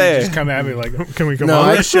gonna leave, say. just come at me like, Can we come No, on?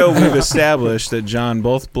 On this show, we've established that John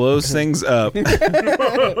both blows things up,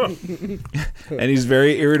 and he's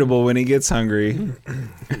very irritable when he gets hungry.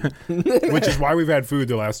 which is why we've had food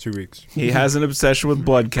the last 2 weeks. He has an obsession with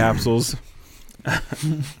blood capsules.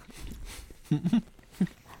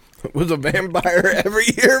 Was a vampire every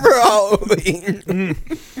year for Halloween.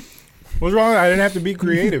 What's wrong? I didn't have to be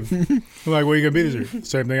creative. I'm like, what are you gonna be this year?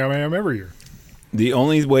 Same thing I am every year. The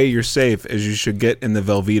only way you're safe is you should get in the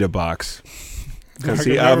Velveeta box. because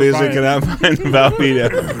he obviously cannot find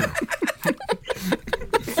Velveeta.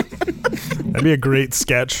 That'd be a great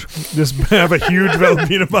sketch. Just have a huge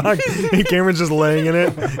Velveeta box, and Cameron's just laying in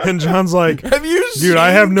it, and John's like, Have you "Dude,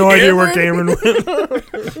 I have no idea where Cameron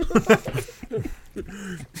went."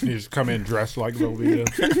 You just come in dressed like Velveeta.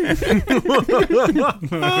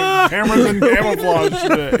 Cameron's in camouflage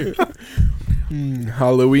today.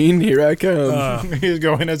 Halloween, here I come. He's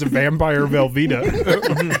going as a vampire Velveeta.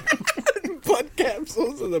 Blood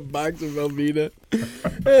capsules and a box of Velveeta.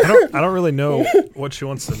 I don't really know what she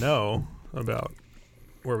wants to know about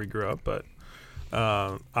where we grew up, but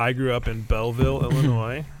I grew up in Belleville,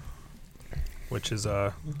 Illinois, which is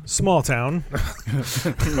a small town.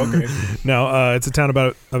 Okay. No, it's a town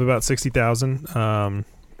of about 60,000.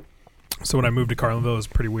 So when I moved to Carlinville, it was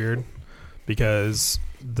pretty weird because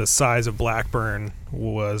the size of Blackburn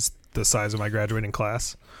was the size of my graduating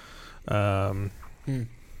class. I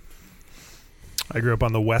grew up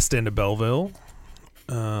on the west end of Belleville.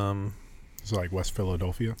 It's like West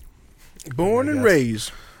Philadelphia. Born and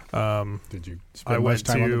raised. Did you spend I much went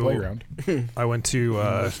time on the to- playground? I went to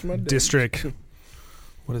Most of my days. District,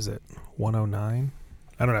 what is it, 109?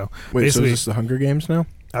 I don't know. Wait, so Basically- is this the Hunger Games now?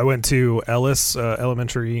 I went to Ellis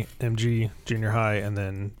Elementary, MG Junior High, and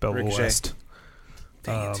then Belleville Ricochet. West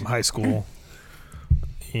Dang it. High School.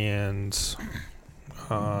 And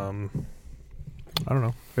I don't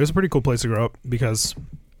know. It was a pretty cool place to grow up because,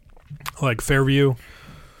 like, Fairview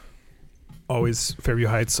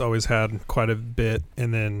Heights always had quite a bit,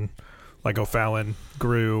 and then like O'Fallon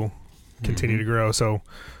grew, continued to grow. So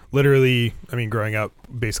literally, I mean, growing up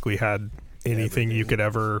basically had anything you could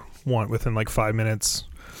ever want within like 5 minutes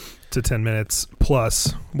to 10 minutes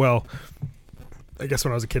plus. Well, I guess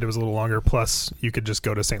when I was a kid it was a little longer, plus you could just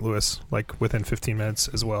go to St. Louis like within 15 minutes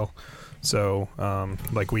as well. So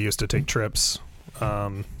like we used to take trips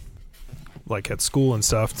like at school and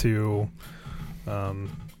stuff to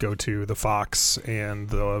go to the Fox and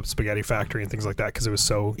the Spaghetti Factory and things like that because it was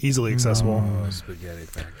so easily accessible. Oh, Spaghetti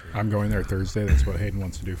Factory. I'm going there Thursday. That's what Hayden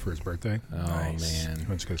wants to do for his birthday. Oh, man. He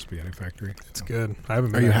wants to go to Spaghetti Factory. It's good. I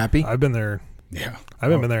haven't been Are you there. happy? I've been there. Yeah. I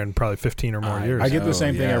haven't been there in probably 15 or more years. I get Oh, the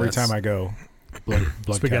same thing yeah, every that's- time I go. Blood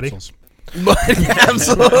Spaghetti? capsules. Blood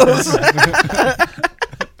capsules.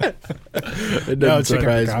 It No, doesn't chicken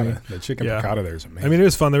surprise me. piccata. The chicken Yeah. piccata there is amazing. I mean, it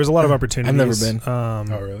was fun. There was a lot of opportunities. I've never been.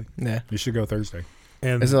 Oh, really? Yeah. You should go Thursday.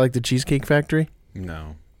 And Is it like the Cheesecake Factory?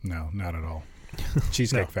 No. No, not at all.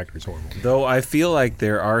 Cheesecake No. Factory's horrible. Though I feel like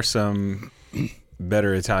there are some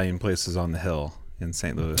better Italian places on the hill in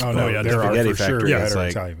St. Louis. Oh, no, yeah, there are Spaghetti for sure Factory Yeah, is better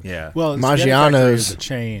like, Italian. yeah. Well, Spaghetti Factory Maggiano's. is a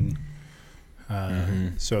chain.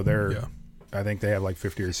 So they're, Yeah. I think they have like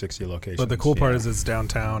 50 or 60 locations. But the cool part Yeah. is it's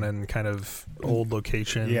downtown and kind of old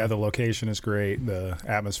location. Yeah, the location is great. The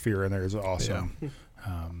atmosphere in there is awesome.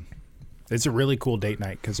 It's a really cool date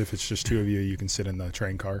night because if it's just two of you, you can sit in the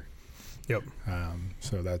train car. Yep.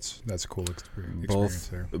 So that's a cool experience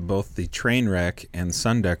there. Both the Trainwreck and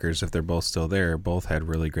Sundeckers, if they're both still there, both had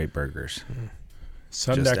really great burgers. Just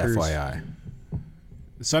Sundeckers, FYI.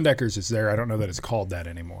 Sundeckers is there. I don't know that it's called that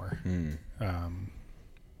anymore. Mm.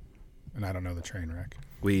 And I don't know the train wreck.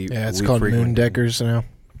 Yeah, it's we called frequent- Moondeckers now.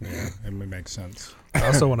 Yeah, it makes sense. I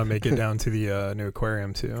also want to make it down to the new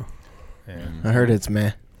aquarium too. Yeah. I heard it's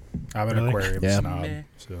meh. I'm an Really? aquarium Yeah. snob, Meh.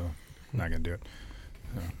 so I'm not gonna do it.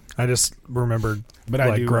 I just remembered, But I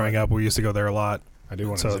like do growing up, we used to go there a lot. I do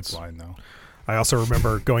want So a it's- zip line though. I also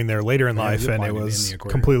remember going there later in Yeah, life, zip and line it in was the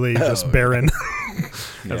aquarium. completely just barren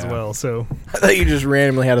as Yeah. well. So I thought you just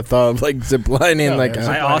randomly had a thought of like zip lining, No, like yeah, a,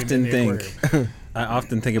 zip I line often in the think- aquarium. I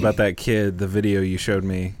often think about that kid, the video you showed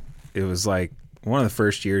me. It was like one of the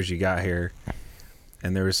first years you got here,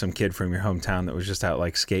 and there was some kid from your hometown that was just out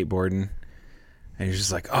like skateboarding, and you're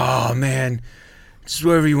just like, oh man, just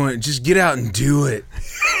whatever you want, just get out and do it.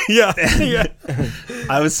 yeah, yeah.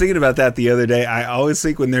 I was thinking about that the other day. I always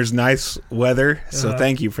think when there's nice weather, so Uh-huh.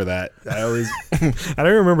 thank you for that. I always, I don't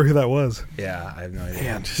remember who that was. yeah, I have no idea.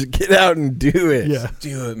 yeah, just get out and do it. Yeah,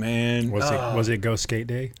 Do it, man. Was it Go Skate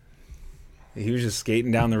Day? He was just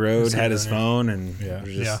skating down the road, had his phone, and Yeah. was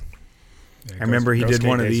just, yeah. Yeah, I remember he Go did Skate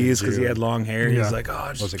one of Day's in these because he June. had long hair. He Yeah. was like, "Oh,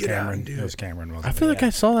 Was just it get out Cameron? and do It it." was Cameron. Wasn't I feel it? like I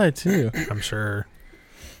saw that too. I'm sure.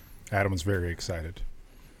 Adam was very excited.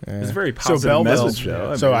 It was a very So positive Belleville. message,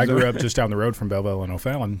 though. So I mean, it was grew up just down the road from Belleville and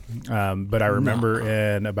O'Fallon. But I remember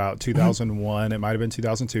in about 2001, it might have been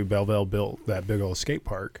 2002, Belleville built that big old skate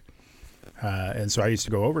park. And so I used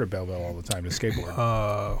to go over to Belleville all the time to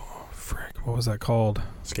skateboard. Frick, what was that called?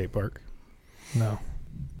 Skate park. No.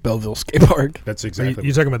 Belleville Skate Park. That's Are exactly.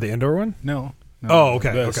 you talking about the indoor one? No. Oh,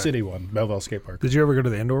 okay, The okay. city one, Belleville Skate Park. Did you ever go to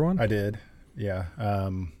the indoor one? I did. Yeah.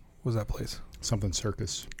 What was that place? Something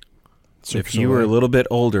circus. If you were a little bit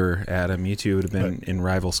older, Adam, you two would have been in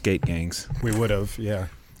rival skate gangs. We would have, yeah.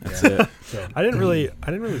 That's it. So, I didn't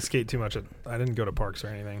really skate too much. I didn't go to parks or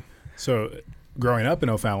anything. so growing up in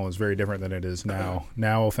O'Fallon was very different than it is now.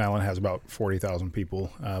 Now O'Fallon has about 40,000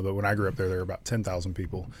 people, but when I grew up there were about 10,000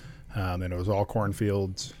 people, and it was all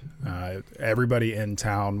cornfields. Everybody in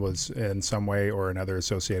town was in some way or another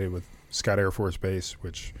associated with Scott Air Force Base,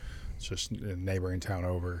 which is just a neighboring town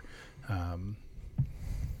over.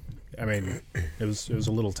 I mean, it was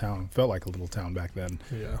a little town. Felt like a little town back then.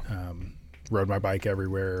 Yeah. Rode my bike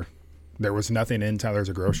everywhere. There was nothing in town. There's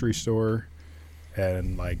a grocery store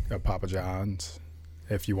and like a Papa John's.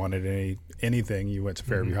 If you wanted anything, you went to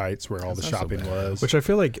Fairview Heights where all the That's not so shopping bad. was. Which I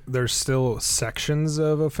feel like there's still sections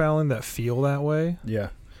of O'Fallon that feel that way. Yeah.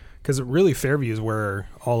 Because really Fairview is where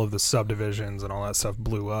all of the subdivisions and all that stuff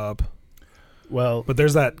blew up. Well, But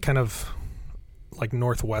there's that kind of like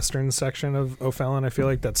northwestern section of O'Fallon, I feel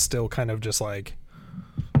like, that's still kind of just like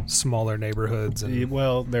smaller neighborhoods. And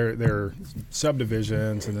they're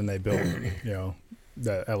subdivisions, and then they built,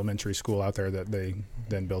 the elementary school out there that they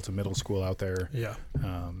then built a middle school out there. yeah.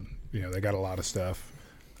 They got a lot of stuff.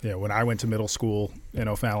 When I went to middle school in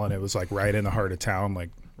O'Fallon, it was like right in the heart of town, like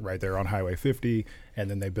right there on Highway 50. And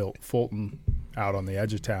then they built Fulton out on the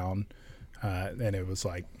edge of town, and it was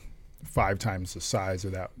like 5 times the size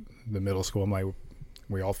of the middle school. I'm like,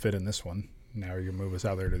 we all fit in this one. Now you're gonna move us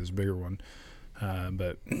out there to this bigger one.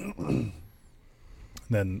 But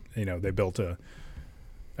then they built a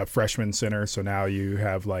freshman center, so now you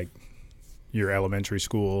have like your elementary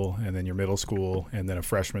school, and then your middle school, and then a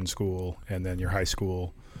freshman school, and then your high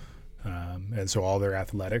school. And so all their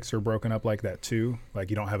athletics are broken up like that too. Like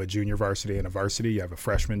you don't have a junior varsity and a varsity. You have a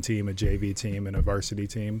freshman team, a JV team, and a varsity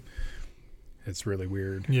team. It's really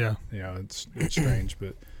weird. Yeah. It's strange,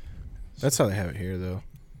 but That's how they have it here, though.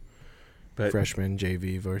 But Freshman,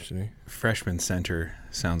 JV, varsity. freshman center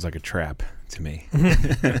sounds like a trap to me.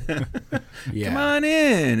 Yeah. Come on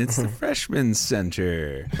in. It's the freshman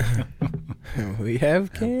center. We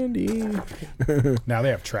have candy. now they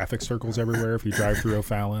have traffic circles everywhere. If you drive through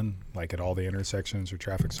O'Fallon, like at all the intersections or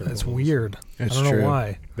traffic circles. That's weird. It's I don't true. know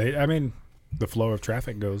why. The flow of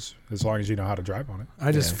traffic goes as long as you know how to drive on it.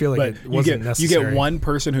 I just Yeah. feel like But it wasn't you necessary. get one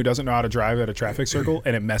person who doesn't know how to drive at a traffic circle,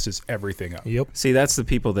 and it messes everything up. Yep. See, that's the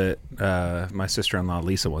people that my sister-in-law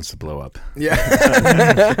Lisa wants to blow up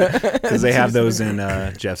Yeah. because they have those in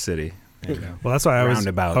Jeff City. You know? Well, that's why I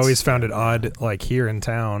Roundabouts. always found it odd, like here in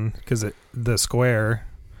town, because the square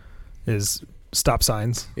is stop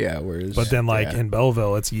signs, Yeah, whereas... but then like yeah, in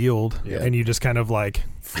Belleville, it's yield, Yeah. and you just kind of like,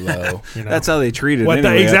 flow. That's how they treat it. What the-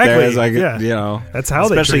 anyway, up there. exactly, It's like, yeah. That's how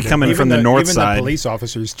especially they treat coming it. from the north even side. the police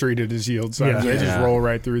officers treat it as yield signs. Yeah. They just Yeah. roll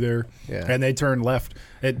right through there, Yeah. and they turn left.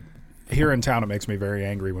 Here in town, it makes me very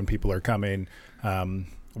angry when people are coming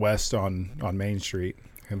west on Main Street,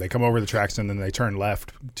 and they come over the tracks and then they turn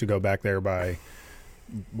left to go back there by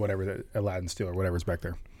whatever the Aladdin Steel or whatever's back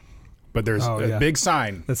there. But there's a big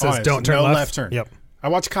sign that says on it, "Don't turn no left." left turn. Yep. I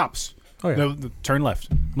watch cops. Oh yeah. No, turn left.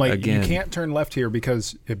 I'm like, Again. you can't turn left here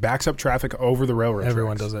because it backs up traffic over the railroad.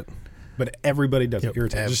 Everyone tracks. does it. But everybody does Yep. it.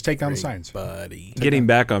 Irritating. Just take down the signs. Buddy. Getting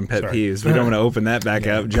back on pet Sorry. peeves, we don't want to open that back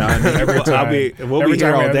up, John. Every time. We'll Every be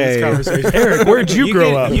here time we all have this day. conversation. Eric, where'd you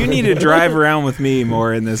grow up? You need to drive around with me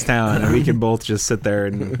more in this town, and we can both just sit there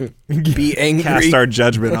and Be angry. cast our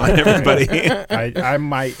judgment on everybody. I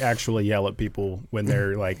might actually yell at people when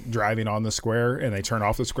they're like driving on the square and they turn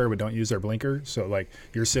off the square but don't use their blinker. So like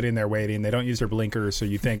you're sitting there waiting, they don't use their blinker, so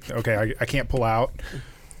you think, okay, I can't pull out.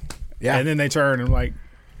 Yeah. And then they turn and I'm like,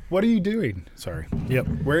 what are you doing? Sorry. Yep.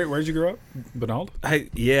 Where'd you grow up? Benald?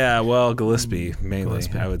 Well, Gillespie mainly,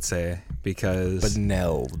 Gillespie. I would say, because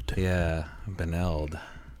Beneld. Beneld.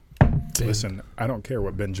 Listen, I don't care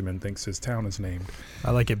what Benjamin thinks his town is named,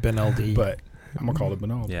 I like it, Ben LD. but I'm gonna call it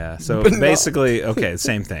Benald. Yeah, so Beneld. basically, okay,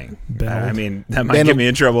 same thing. Beneld. I mean, that might get me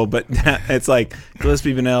in trouble, but it's like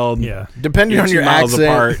Gillespie, Beneld. yeah. Depending You're on 2 your miles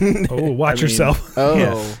accent. apart. Oh, watch I mean, yourself. Oh.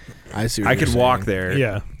 Yeah. I see what I you're could walk saying. there.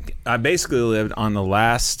 Yeah. I basically lived on the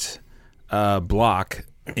last block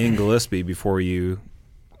in Gillespie before you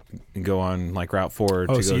go on like Route 4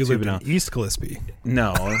 Oh, to so go you to lived Beneld. in East Gillespie.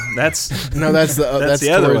 No, that's No, that's that's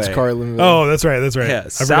the other towards way. Carlinville. Oh, that's right. That's right. yeah, I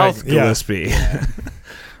South forgot. Yeah. Gillespie.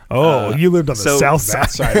 Oh, you lived on the so south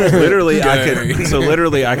That side. side. literally,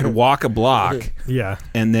 I could walk a block, Yeah.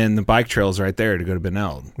 and then the bike trail's right there to go to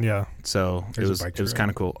Beneld. Yeah. So There's a it bike was trail. kind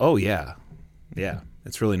of cool. Oh yeah,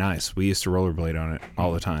 it's really nice. We used to rollerblade on it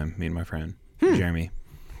all the time. Me and my friend Jeremy.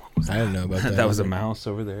 I didn't know about that. That was a mouse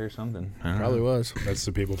over there or something. I don't know. Probably was. That's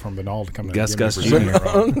the people from Benald coming. Gus to give me Gus for saying Jr.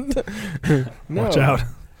 it wrong. No. Watch out.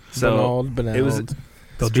 So Benald. it was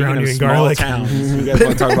They'll Speaking drown of you in small garlic. towns, you guys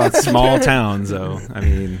want to talk about small towns, though? I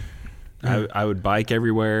mean, I would bike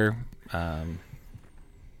everywhere. You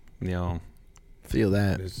know, Feel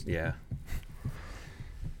that. yeah.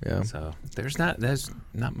 Yeah. So there's not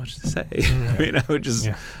much to say. I mean, I would just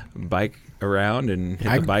bike around and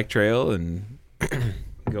hit the bike trail and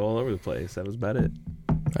go all over the place. That was about it.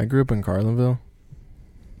 I grew up in Carlinville.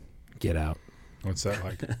 Get out. What's that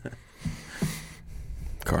like?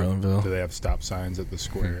 Carlinville. Do they have stop signs at the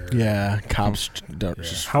square? Yeah, cops don't Yeah.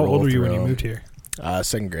 just. How roll old were you through when you them. moved here?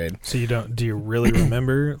 2nd grade. So do you really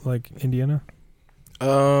remember like Indiana?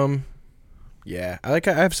 Yeah, I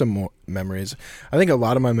have some more memories. I think a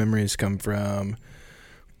lot of my memories come from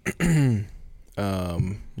living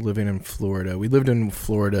in Florida. We lived in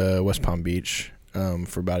Florida, West Palm Beach,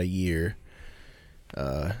 for about a year.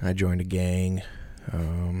 I joined a gang.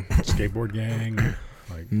 Skateboard gang?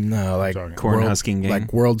 No, like Cornhusking gang.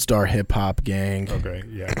 like World Star Hip Hop gang. Okay,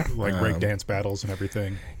 yeah. Like breakdance battles and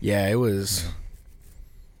everything. Yeah, it was. Yeah.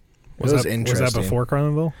 It was that interesting. before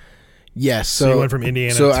Carlinville? Yes. So you went from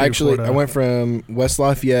Indiana So to actually, Florida. I went from West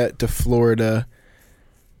Lafayette to Florida.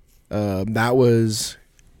 That was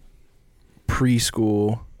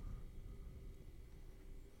preschool.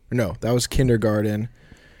 No, that was kindergarten.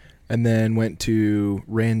 And then went to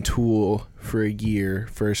Rantoul for a year,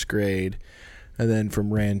 1st grade. And then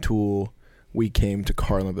from Rantoul, we came to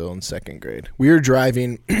Carlinville in 2nd grade. We were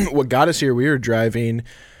driving, what got us here, we were driving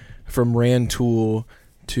from Rantoul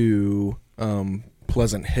to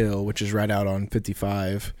Pleasant Hill, which is right out on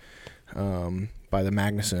 55 by the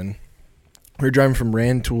Magnuson. We were driving from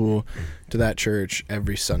Rantoul to that church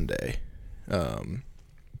every Sunday. And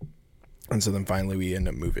so then finally we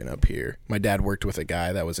ended up moving up here. My dad worked with a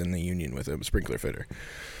guy that was in the union with him, a sprinkler fitter.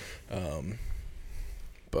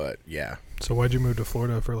 But yeah. So why'd you move to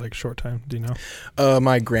Florida for like a short time? Do you know?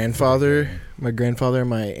 My grandfather and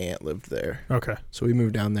my aunt lived there. Okay. So we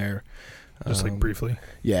moved down there. Just like briefly.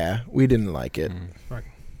 Yeah, we didn't like it. Right.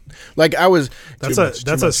 Like I was That's Too a much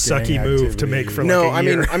sucky gang move to activity. make for no, like a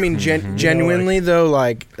year. I mean, genuinely though,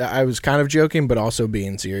 like I was kind of joking, but also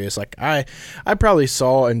being serious. Like I probably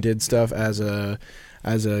saw and did stuff as a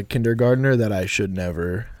kindergartner that I should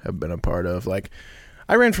never have been a part of. Like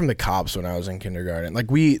I ran from the cops when I was in kindergarten. Like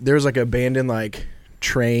there was like abandoned like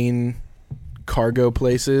train cargo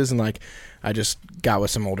places, and like I just got with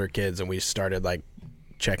some older kids and we started like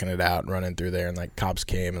checking it out and running through there, and like cops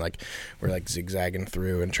came and like we're like zigzagging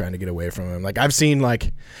through and trying to get away from them. Like I've seen,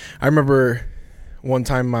 like I remember one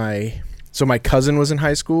time my cousin was in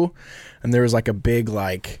high school and there was like a big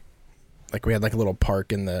like we had like a little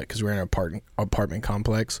park in the, because we were in an apartment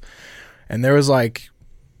complex, and there was like,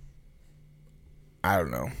 I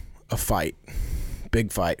don't know, a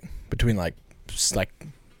big fight between like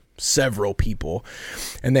several people,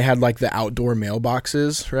 and they had like the outdoor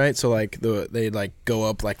mailboxes, right? So like they like go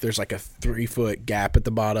up, like there's like a 3-foot gap at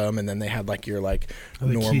the bottom, and then they had like your like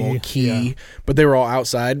normal key. But they were all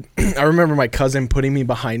outside. I remember my cousin putting me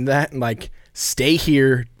behind that and like, stay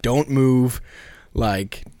here, don't move,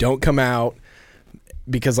 like don't come out,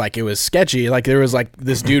 because like it was sketchy. Like there was like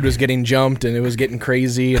this dude was getting jumped and it was getting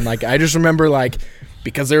crazy, and like I just remember like,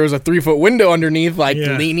 because there was a 3-foot window underneath, like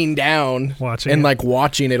leaning down watching and it. like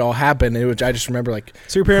watching it all happen, which I just remember like.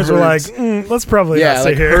 So your parents were like, let's probably not stay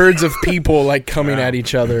like here. herds of people like coming at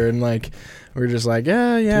each other, and like we're just like, Do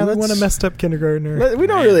we let's want a messed up kindergartner? we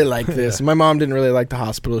don't really like this. My mom didn't really like the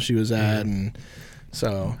hospital she was at, and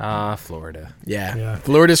so Florida. yeah,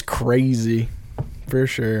 Florida's crazy for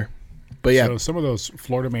sure. But yeah, So some of those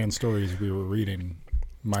Florida man stories we were reading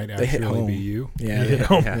might They hit actually home. be you. yeah, hit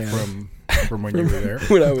home. yeah. From when you were there.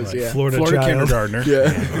 when I was Like, Florida child. kindergartner.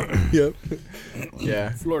 yeah, yep,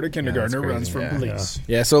 yeah. Florida kindergartner crazy. runs from Yeah. police.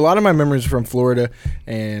 Yeah, so a lot of my memories are from Florida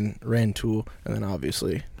and Rantoul, and then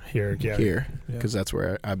obviously Here, here, Yeah. because that's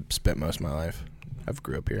where I spent most of my life. I've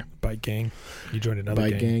grew up here. Bike gang. You joined another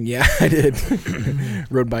Bike gang. gang, yeah, I did.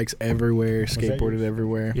 Rode bikes everywhere, that skateboarded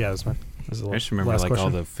everywhere. Yeah, that's fine. This is I just remember last like all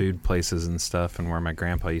question. the food places and stuff, and where my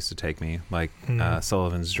grandpa used to take me. Like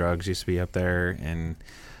Sullivan's Drugs used to be up there, and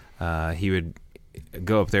he would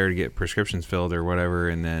go up there to get prescriptions filled or whatever,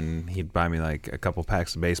 and then he'd buy me like a couple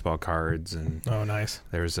packs of baseball cards. And Oh, nice.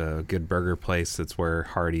 there's a good burger place that's where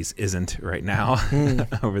Hardee's isn't right now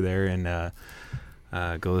over there in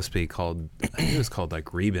Gillespie, called, I think it was called like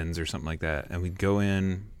Rebens or something like that. And we'd go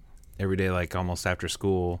in every day, like almost after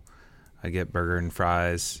school. I'd get burger and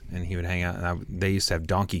fries, and he would hang out. And they used to have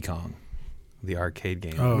Donkey Kong, the arcade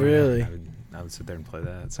game. Oh, yeah. Really? I would sit there and play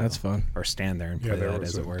that. So. That's fun. Or stand there and Yeah, play there that, was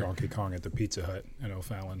as a it were. Donkey Kong at the Pizza Hut in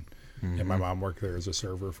O'Fallon. Mhm. And my mom worked there as a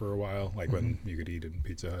server for a while, like when you could eat in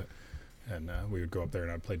Pizza Hut. And we would go up there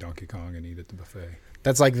and I'd play Donkey Kong and eat at the buffet.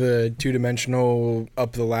 That's like the 2-dimensional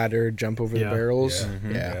up the ladder, jump over the Yeah. barrels. Yeah.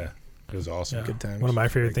 Mhm. Yeah. It was awesome. Yeah. Good times. One of my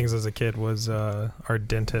favorite things as a kid was our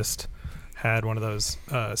dentist had one of those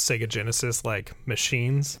Sega Genesis like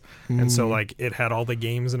machines, and so Mm. like it had all the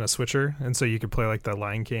games in a switcher, and so you could play like the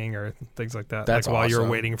Lion King or things like that. That's like while you were awesome.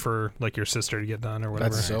 waiting for like your sister to get done or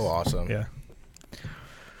whatever. That's so awesome. Yeah.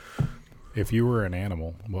 If you were an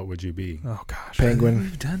animal, what would you be? Oh gosh. Penguin.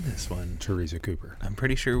 We've done this one. Teresa Cooper. I'm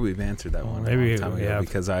pretty sure we've answered that Oh, one maybe a long time we ago have.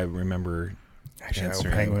 because I remember Actually,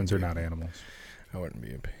 answering. Penguins are not animals. I wouldn't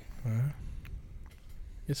be a penguin.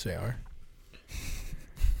 Yes, they are.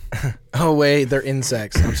 Oh wait, they're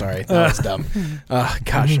insects. I'm sorry, that was dumb.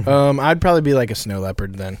 Gosh, I'd probably be like a snow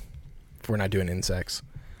leopard then, if we're not doing insects.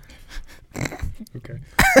 Okay.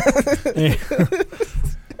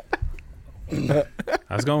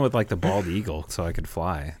 I was going with like the bald eagle so I could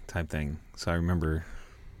fly type thing. So I remember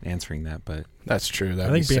answering that, but That's true. I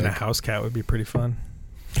That'd think be being a sick. house cat would be pretty fun.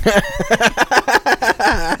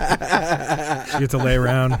 You get to lay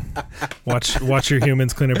around, watch your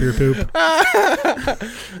humans clean up your poop.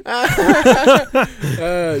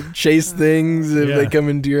 Chase things if Yeah. they come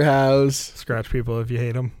into your house. Scratch people if you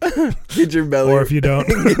hate them, Get your belly, or if you don't.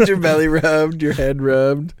 get your belly rubbed, your head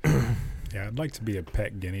rubbed. Yeah, I'd like to be a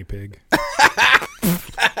pet guinea pig.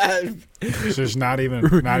 It's just not even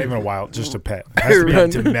a wild, just a pet. It has to be a Run.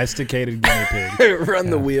 domesticated guinea pig. Run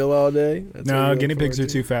the Yeah. wheel all day. That's what No, we guinea look pigs are forward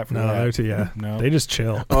to. too fat for No, that. they're too, yeah. No. They just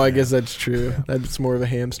chill. Oh, I guess that's true. That's more of a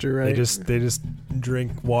hamster, right? They just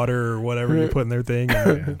drink water or whatever you put in their thing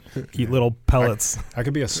and Yeah. eat little pellets. I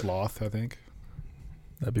could be a sloth, I think.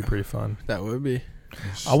 That'd be pretty fun. That would be.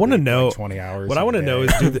 Just I wanna sleep know- like 20 hours. What I want to a know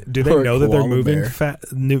day. is do they Or a know that they're koala moving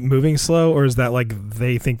bear. moving slow, or is that like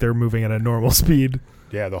they think they're moving at a normal speed?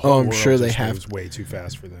 Yeah, the whole I'm world sure they just have- moves way too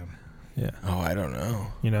fast for them. Yeah. Oh, I don't know.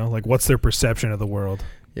 You know, like what's their perception of the world?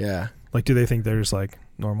 Yeah, Like, do they think they're just like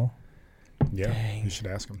normal? Yeah, Dang. you should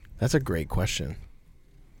ask them. that's a great question.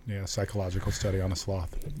 Yeah, psychological study on a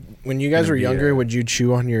sloth. When you guys Gonna were be younger, a- would you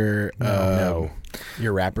chew on your No.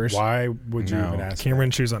 your wrappers? Why would you No. even ask?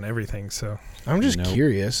 Cameron chews on everything, so I'm just Nope.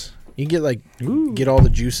 curious. You get like Ooh. get all the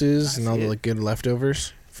juices and all the it. like, good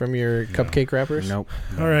leftovers from your No. cupcake wrappers. nope.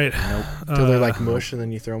 all right. Nope. Till they're Uh, like mush and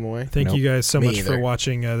then you throw them away. Thank you guys so Me much for either.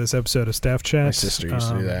 watching this episode of Staff Chat. My sister used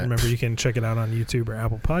to do that. Remember, you can check it out on YouTube or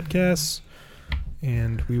Apple Podcasts,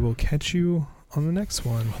 and we will catch you on the next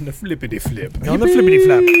one. On the flippity flip. On the flippity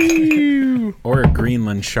flap. Or a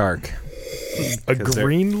Greenland shark. A 'Cause they're-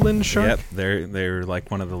 Greenland shark? Yep, they're like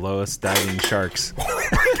one of the lowest diving sharks.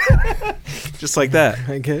 Just like that.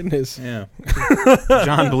 My goodness. Yeah.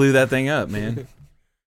 John blew that thing up, man.